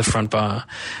Room, the front bar.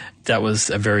 That was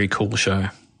a very cool show.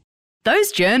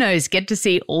 Those journos get to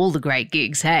see all the great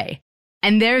gigs, hey?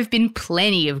 And there have been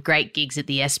plenty of great gigs at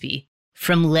the Espy,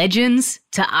 from legends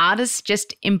to artists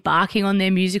just embarking on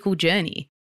their musical journey.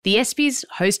 The Espys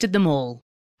hosted them all.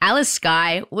 Alice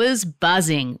Skye was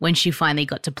buzzing when she finally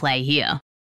got to play here.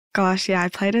 Gosh, yeah, I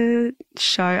played a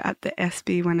show at the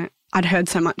Espy when I'd heard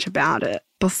so much about it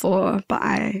before, but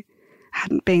I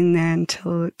hadn't been there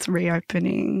until its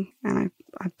reopening, and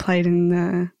I played in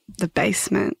the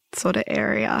basement sort of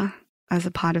area as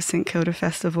a part of St Kilda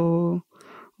Festival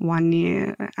one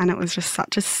year, and it was just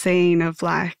such a scene of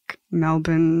like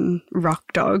Melbourne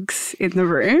rock dogs in the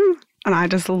room, and I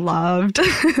just loved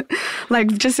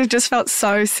it just felt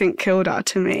so St Kilda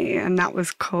to me, and that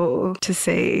was cool to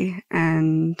see.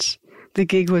 And the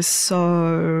gig was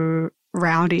so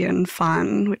rowdy and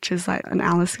fun, which is like an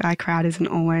Alice Skye crowd isn't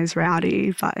always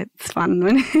rowdy, but it's fun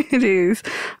when it is.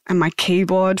 And my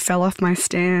keyboard fell off my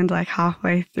stand like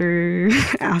halfway through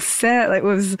our set. It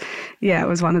was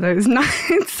one of those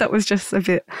nights that was just a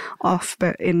bit off,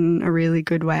 but in a really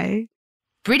good way.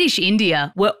 British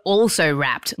India were also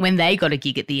wrapped when they got a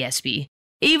gig at the Espy,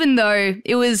 even though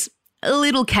it was a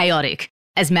little chaotic,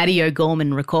 as Matty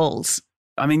O'Gorman recalls.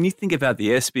 I mean, you think about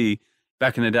the Espy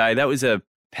back in the day, that was a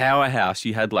powerhouse.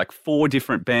 You had like 4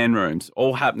 different band rooms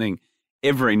all happening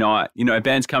every night. You know,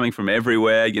 bands coming from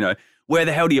everywhere. You know, where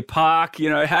the hell do you park?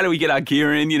 You know, how do we get our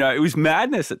gear in? You know, it was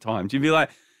madness at times. You'd be like,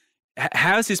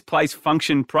 how's this place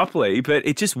function properly? But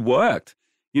it just worked,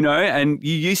 you know, and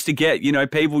you used to get, you know,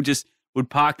 people just would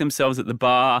park themselves at the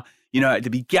bar, you know, to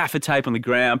be gaffer tape on the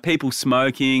ground, people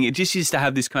smoking. It just used to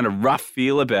have this kind of rough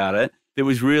feel about it that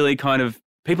was really kind of,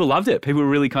 people loved it. People were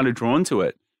really kind of drawn to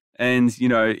it. And, you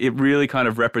know, it really kind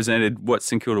of represented what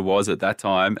St Kilda was at that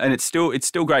time. And it's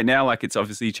still great now. Like, it's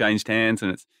obviously changed hands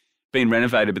and it's been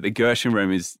renovated, but the Gershon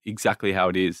Room is exactly how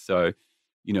it is. So,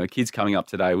 you know, kids coming up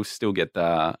today will still get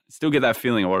that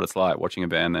feeling of what it's like watching a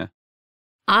band there.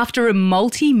 After a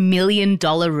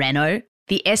multi-million-dollar reno,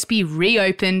 the Espy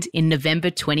reopened in November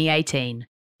 2018.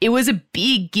 It was a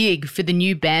big gig for the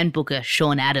new band booker,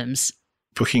 Sean Adams.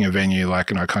 Booking a venue like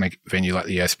an iconic venue like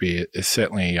the Espy is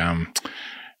certainly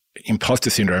imposter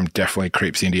syndrome definitely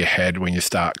creeps into your head when you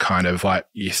start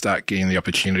getting the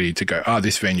opportunity to go, oh,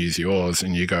 this venue's yours.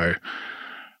 And you go,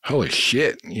 holy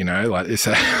shit, you know, like this,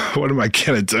 what am I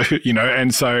going to do? You know?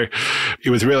 And so it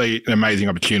was really an amazing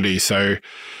opportunity. So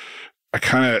I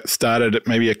kind of started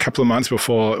maybe a couple of months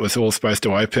before it was all supposed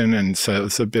to open. And so it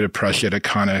was a bit of pressure to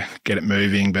kind of get it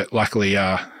moving. But luckily,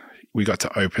 we got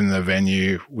to open the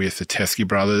venue with the Teskey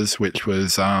brothers, which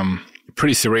was,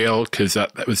 pretty surreal because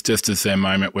that was just as their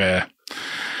moment where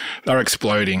they were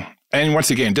exploding. And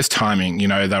once again, just timing, you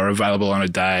know, they were available on a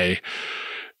day.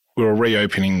 We were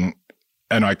reopening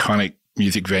an iconic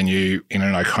music venue in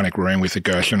an iconic room with the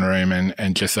Gershwin room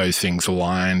and just those things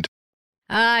aligned.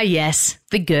 Ah, yes,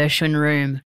 the Gershwin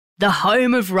room, the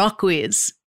home of rock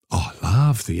whiz. Oh, I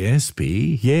love the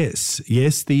Espy. Yes,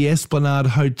 the Esplanade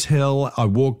Hotel. I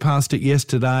walked past it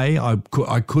yesterday. I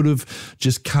could have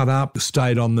just cut up,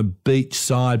 stayed on the beach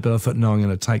side, but I thought, no, I'm going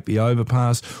to take the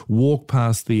overpass, walk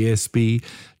past the Espy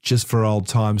just for old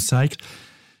time's sake.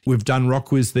 We've done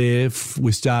Rockwiz there.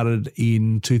 We started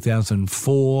in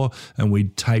 2004 and we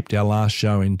taped our last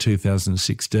show in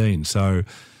 2016. So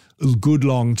a good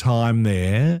long time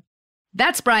there.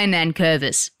 That's Brian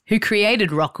Nankervis, who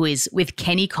created Rockwiz with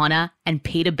Kenny Connor and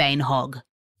Peter Bain-Hogg.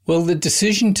 Well, the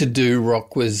decision to do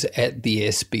Rockwiz at the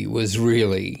Espy was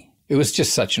really, it was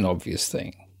just such an obvious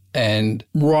thing. And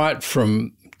right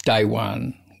from day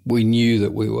one, we knew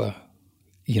that we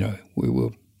were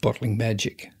bottling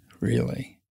magic,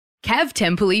 really. Cav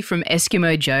Temperley from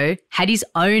Eskimo Joe had his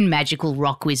own magical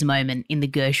Rockwiz moment in the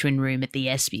Gershwin room at the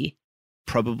Espy.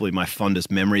 Probably my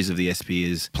fondest memories of the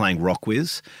Espy is playing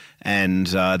Rockwiz, and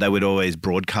they would always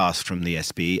broadcast from the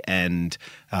Espy. And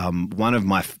one of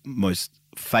my most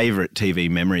favourite TV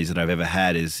memories that I've ever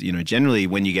had is, generally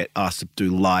when you get asked to do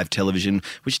live television,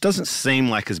 which doesn't seem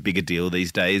like as big a deal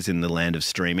these days in the land of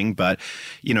streaming, but,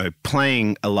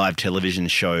 playing a live television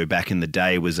show back in the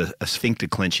day was a sphincter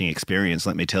clenching experience,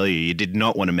 let me tell you. You did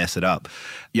not want to mess it up.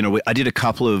 I did a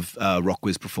couple of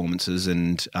Rockwiz performances,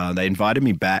 and they invited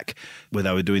me back where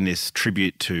they were doing this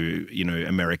tribute to,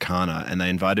 Americana, and they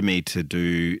invited me to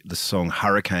do the song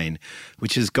Hurricane,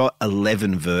 which has got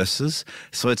 11 verses.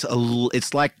 So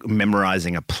it's like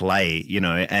memorizing a play,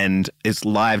 and it's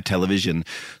live television.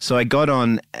 So I got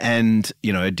on and,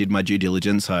 did my due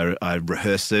diligence. I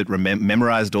rehearsed it,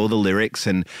 memorized all the lyrics.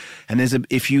 And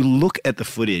if you look at the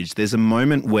footage, there's a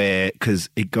moment where, because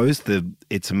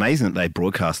it's amazing that they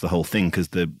broadcast the whole thing, because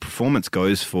the performance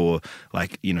goes for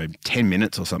 10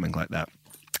 minutes or something like that.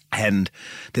 And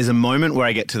there's a moment where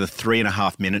I get to the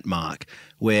 3.5 minute mark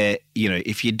where,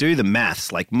 if you do the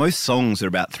maths, most songs are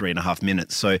about 3.5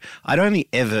 minutes. So I'd only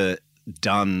ever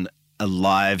done a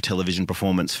live television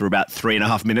performance for about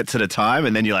 3.5 minutes at a time.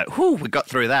 And then you're like, whew, we got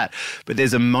through that. But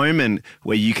there's a moment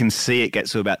where you can see it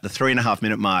gets to about the 3.5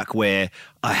 minute mark where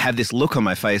I have this look on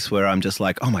my face where I'm just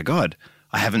like, oh my God,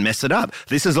 I haven't messed it up.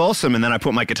 This is awesome. And then I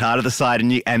put my guitar to the side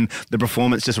and the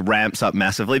performance just ramps up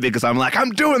massively because I'm like, I'm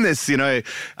doing this,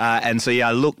 And so,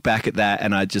 I look back at that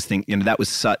and I just think, that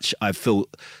was I feel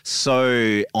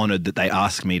so honoured that they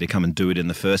asked me to come and do it in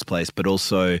the first place. But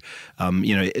also,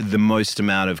 the most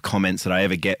amount of comments that I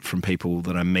ever get from people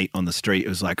that I meet on the street, it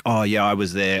was like, oh yeah, I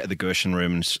was there at the Gershwin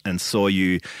room and saw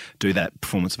you do that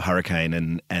performance of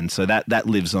Hurricane. And so that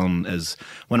lives on as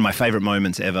one of my favourite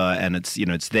moments ever. And it's,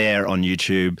 it's there on YouTube.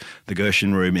 The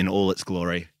Gershwin room in all its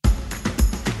glory.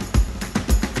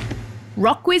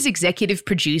 Rockwiz executive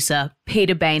producer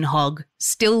Peter Bain-Hogg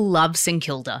still loves St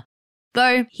Kilda,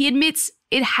 though he admits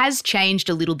it has changed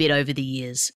a little bit over the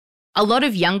years. A lot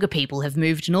of younger people have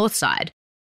moved northside,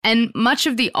 and much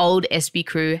of the old Espy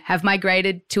crew have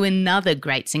migrated to another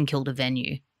great St Kilda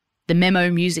venue, the Memo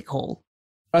Music Hall.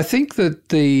 I think that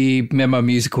the Memo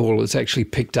Music Hall has actually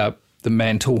picked up the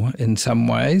mantle in some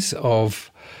ways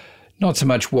of not so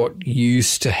much what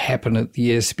used to happen at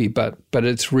the Espy, but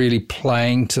it's really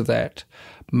playing to that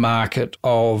market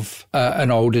of an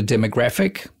older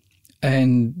demographic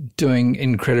and doing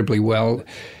incredibly well.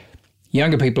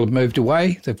 Younger people have moved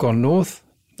away, they've gone north.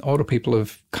 Older people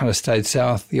have kind of stayed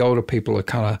south. The older people are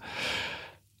kind of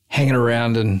hanging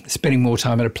around and spending more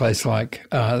time at a place like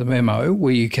the Memo,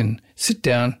 where you can sit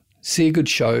down, see a good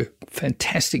show,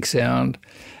 fantastic sound,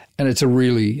 and it's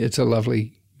a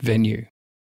lovely venue.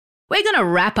 We're going to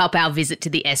wrap up our visit to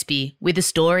the Espy with a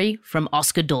story from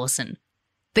Oscar Dawson.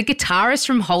 The guitarist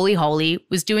from Holy Holy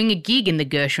was doing a gig in the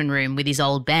Gershwin room with his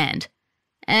old band,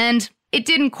 and it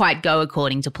didn't quite go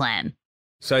according to plan.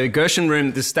 So the Gershwin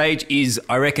room, the stage is,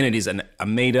 I reckon it is a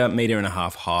metre and a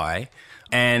half high,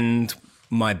 and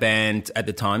my band at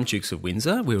the time, Dukes of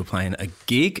Windsor, we were playing a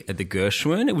gig at the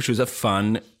Gershwin, which was a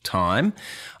fun time.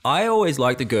 I always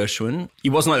liked the Gershwin. It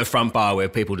wasn't like the front bar where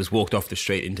people just walked off the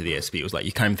street into the Espy. It was like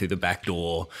you came through the back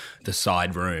door, the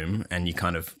side room, and you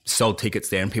kind of sold tickets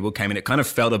there and people came in. It kind of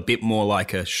felt a bit more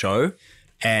like a show.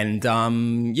 And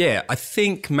I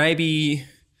think maybe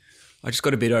I just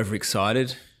got a bit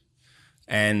overexcited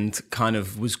and kind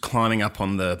of was climbing up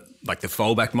on the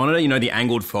fold-back monitor, the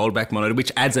angled fold-back monitor,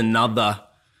 which adds another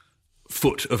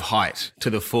foot of height to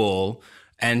the fall,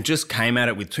 and just came at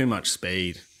it with too much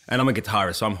speed. And I'm a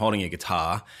guitarist, so I'm holding a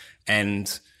guitar.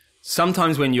 And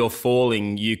sometimes when you're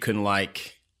falling, you can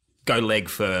go leg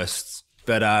first,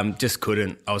 but just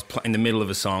couldn't. I was in the middle of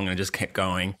a song and I just kept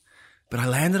going. But I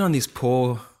landed on this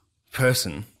poor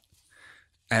person,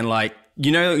 and like,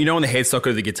 you know on the headstock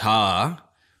of the guitar,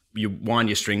 you wind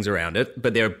your strings around it,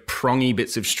 but there are prongy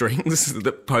bits of strings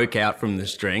that poke out from the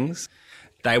strings.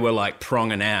 They were like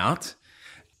pronging out.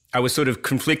 I was sort of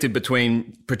conflicted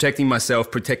between protecting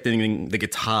myself, protecting the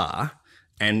guitar,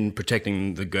 and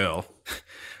protecting the girl.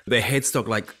 The headstock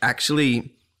like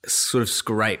actually sort of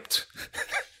scraped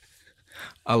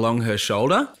along her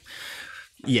shoulder.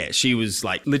 Yeah, she was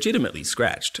like legitimately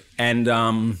scratched. And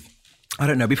I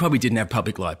don't know, we probably didn't have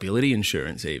public liability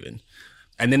insurance even.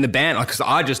 And then the band, because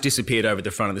I just disappeared over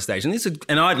the front of the stage.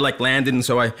 And I'd like landed, and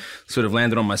so I sort of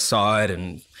landed on my side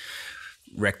and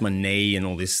wrecked my knee and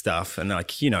all this stuff. And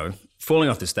like, you know, falling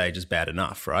off the stage is bad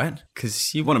enough, right?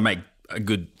 Because you want to make a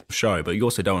good show, but you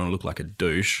also don't want to look like a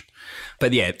douche.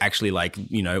 But yeah, actually like,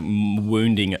 you know,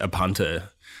 wounding a punter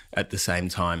at the same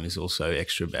time is also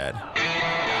extra bad.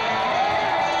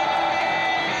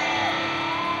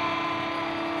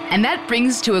 And that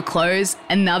brings to a close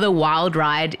another wild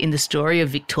ride in the story of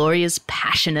Victoria's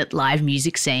passionate live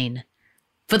music scene.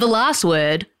 For the last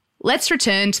word, let's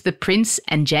return to the Prince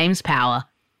and James Power,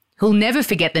 who'll never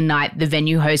forget the night the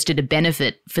venue hosted a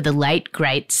benefit for the late,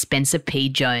 great Spencer P.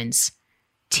 Jones.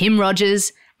 Tim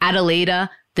Rogers, Adelita,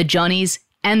 the Johnnies,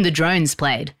 and the Drones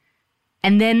played.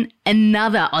 And then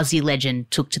another Aussie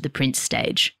legend took to the Prince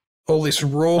stage. All this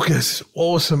raucous,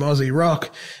 awesome Aussie rock.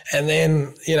 And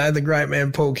then, you know, the great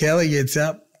man Paul Kelly gets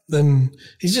up and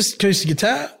he's just acoustic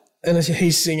guitar and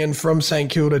he's singing From St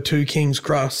Kilda to King's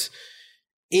Cross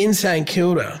in St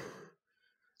Kilda,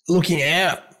 looking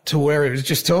out to where he was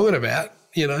just talking about,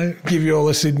 you know, give you all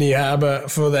the Sydney Harbour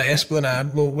for the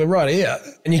Esplanade. Well, we're right here.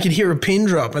 And you could hear a pin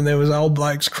drop and there was old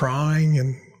blokes crying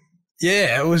and,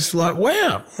 yeah, it was like,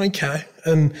 wow, okay.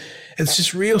 And it's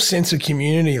just real sense of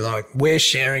community, like we're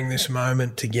sharing this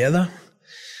moment together.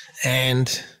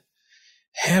 And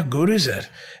how good is it?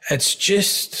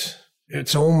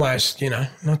 It's almost, you know,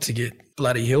 not to get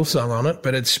bloody Hillsong on it,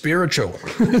 but it's spiritual.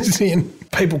 Seeing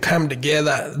people come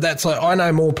together. That's like, I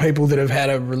know more people that have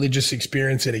had a religious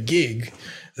experience at a gig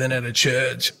than at a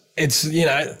church. It's, you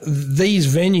know, these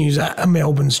venues are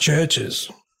Melbourne's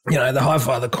churches. You know, the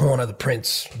Hi-Fi, the Corner, the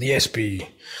Prince, the Espy,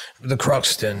 the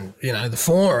Croxton, you know, the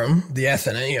Forum, the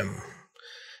Athenaeum.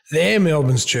 They're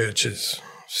Melbourne's churches.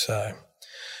 So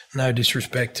no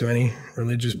disrespect to any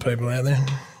religious people out there.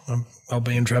 I'll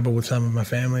be in trouble with some of my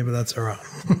family, but that's all right.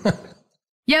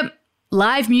 Yep,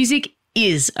 live music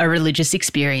is a religious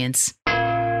experience.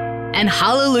 And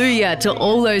hallelujah to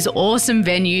all those awesome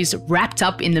venues wrapped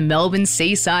up in the Melbourne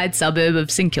seaside suburb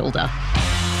of St Kilda.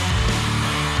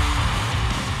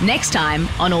 Next time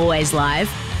on Always Live,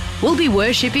 we'll be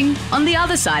worshipping on the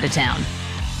other side of town.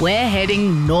 We're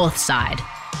heading north side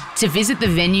to visit the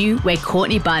venue where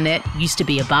Courtney Barnett used to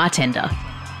be a bartender.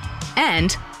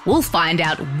 And we'll find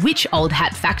out which old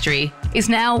hat factory is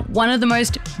now one of the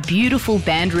most beautiful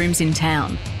band rooms in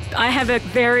town. I have a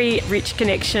very rich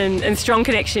connection and strong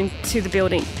connection to the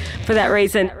building for that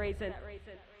reason.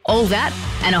 All that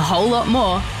and a whole lot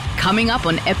more coming up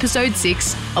on episode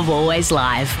 6 of Always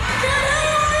Live.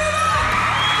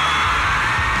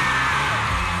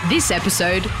 This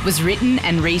episode was written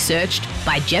and researched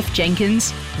by Jeff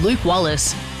Jenkins, Luke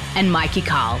Wallace, and Mikey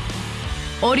Carl.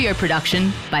 Audio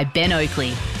production by Ben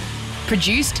Oakley.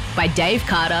 Produced by Dave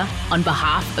Carter on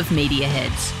behalf of Media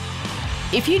Heads.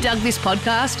 If you dug this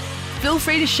podcast, feel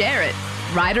free to share it,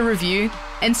 write a review,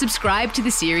 and subscribe to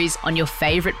the series on your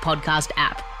favourite podcast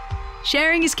app.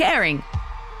 Sharing is caring.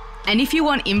 And if you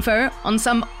want info on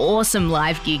some awesome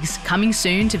live gigs coming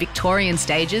soon to Victorian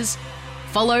stages,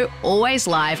 follow Always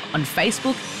Live on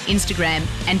Facebook, Instagram,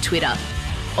 and Twitter,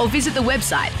 or visit the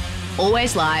website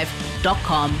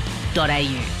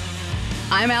alwayslive.com.au.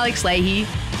 I'm Alex Leahy.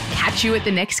 Catch you at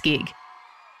the next gig.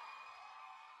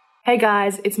 Hey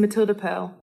guys, it's Matilda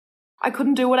Pearl. I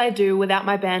couldn't do what I do without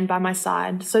my band by my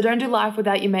side, so don't do life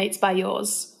without your mates by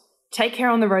yours. Take care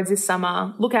on the roads this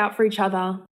summer, look out for each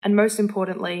other, and most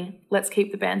importantly, let's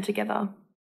keep the band together.